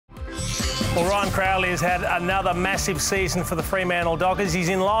Well, Ryan Crowley has had another massive season for the Fremantle Dockers. He's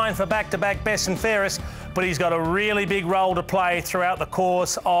in line for back-to-back best and fairest, but he's got a really big role to play throughout the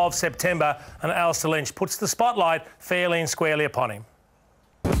course of September, and Alistair Lynch puts the spotlight fairly and squarely upon him.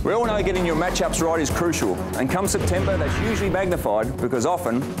 We all know getting your matchups right is crucial, and come September that's usually magnified because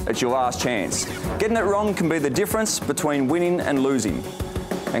often it's your last chance. Getting it wrong can be the difference between winning and losing.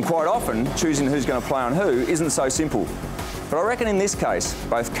 And quite often, choosing who's going to play on who isn't so simple. But I reckon in this case,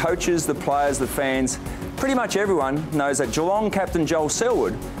 both coaches, the players, the fans, pretty much everyone knows that Geelong captain Joel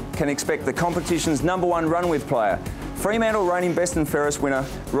Selwood can expect the competition's #1 run-with player, Fremantle reigning best and fairest winner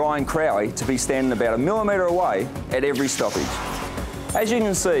Ryan Crowley, to be standing about a millimetre away at every stoppage. As you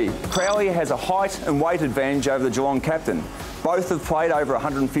can see, Crowley has a height and weight advantage over the Geelong captain. Both have played over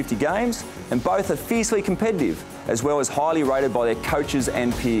 150 games and both are fiercely competitive, as well as highly rated by their coaches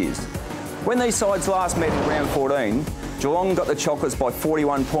and peers. When these sides last met in round 14, Geelong got the Chocolates by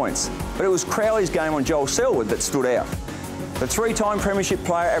 41 points, but it was Crowley's game on Joel Selwood that stood out. The three-time premiership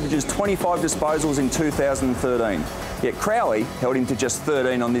player averages 25 disposals in 2013, yet Crowley held him to just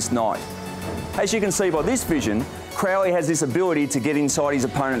 13 on this night. As you can see by this vision, Crowley has this ability to get inside his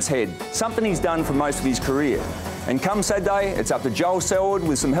opponent's head, something he's done for most of his career. And come Saturday, it's up to Joel Selwood,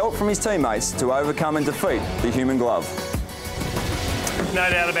 with some help from his teammates, to overcome and defeat the human glove. No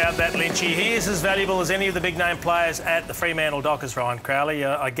doubt about that, Lynchy. He is as valuable as any of the big-name players at the Fremantle Dockers, Ryan Crowley.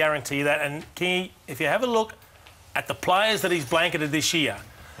 I guarantee you that. And Kingy, if you have a look at the players that he's blanketed this year,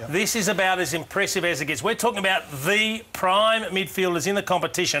 this is about as impressive as it gets. We're talking about the prime midfielders in the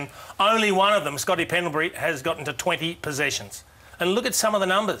competition. Only one of them, Scotty Pendlebury, has gotten to 20 possessions. And look at some of the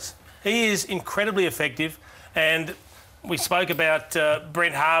numbers. He is incredibly effective. And we spoke about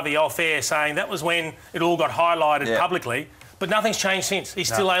Brent Harvey off-air saying that was when it all got highlighted publicly. But nothing's changed since.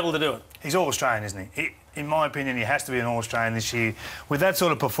 He's still able to do it. He's All-Australian, isn't he? In my opinion, he has to be an All-Australian this year. With that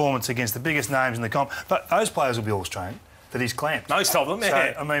sort of performance against the biggest names in the comp, but those players will be All-Australian that he's clamped. Most of them,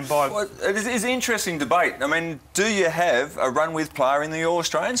 yeah. So, I mean, by... Well, it's an interesting debate. I mean, do you have a run-with player in the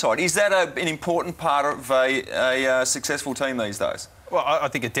All-Australian side? Is that an important part of a successful team these days? Well, I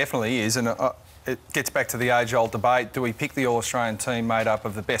think it definitely is, and it gets back to the age-old debate. Do we pick the All-Australian team made up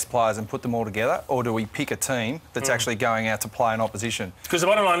of the best players and put them all together, or do we pick a team that's actually going out to play an opposition? Because the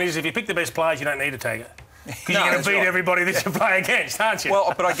bottom line is, if you pick the best players, you don't need a tagger. Because you're going to beat everybody that you play against, aren't you?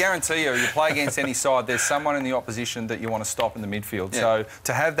 Well, but I guarantee you play against any side, there's someone in the opposition that you want to stop in the midfield. So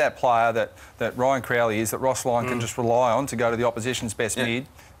to have that player that Ryan Crowley is, that Ross Lyon can just rely on to go to the opposition's best mid,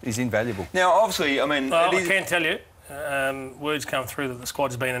 is invaluable. Now, obviously, I mean... Well, I can tell you, words come through that the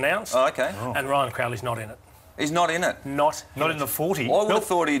squad's been announced. Oh, OK. And Ryan Crowley's not in it. He's not in it? Not in the 40? I would have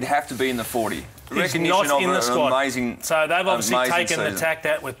thought he'd have to be in the 40. He's not in the squad. Amazing, so they've obviously taken season. the tack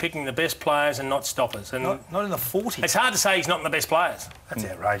that we're picking the best players and not stoppers. And not in the 40? It's hard to say he's not in the best players. That's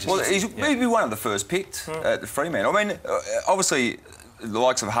outrageous. Well, he's maybe one of the first picked at the Fremantle. I mean, obviously, the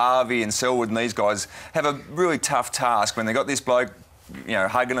likes of Harvey and Selwood and these guys have a really tough task when they've got this bloke, you know,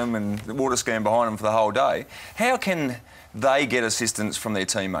 hugging them and the water skiing behind them for the whole day. How can they get assistance from their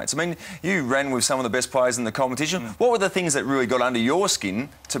teammates? I mean, you ran with some of the best players in the competition. What were the things that really got under your skin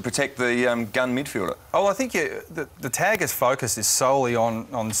to protect the gun midfielder? Oh, I think the tagger's focus is solely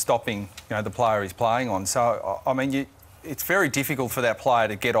on stopping, the player he's playing on. So, I mean, it's very difficult for that player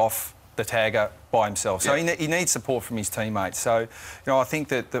to get off the tagger by himself. So he needs support from his teammates. So, I think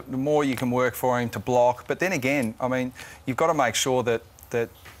that the more you can work for him to block, but then again, I mean, you've got to make sure that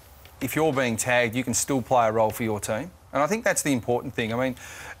if you're being tagged, you can still play a role for your team. And I think that's the important thing. I mean,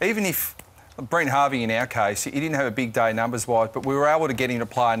 even if Brent Harvey, in our case, he didn't have a big day numbers-wise, but we were able to get him to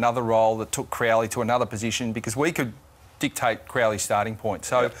play another role that took Crowley to another position because we could dictate Crowley's starting point.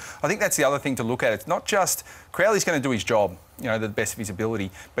 So I think that's the other thing to look at. It's not just Crowley's going to do his job, the best of his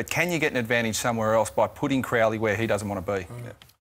ability, but can you get an advantage somewhere else by putting Crowley where he doesn't want to be?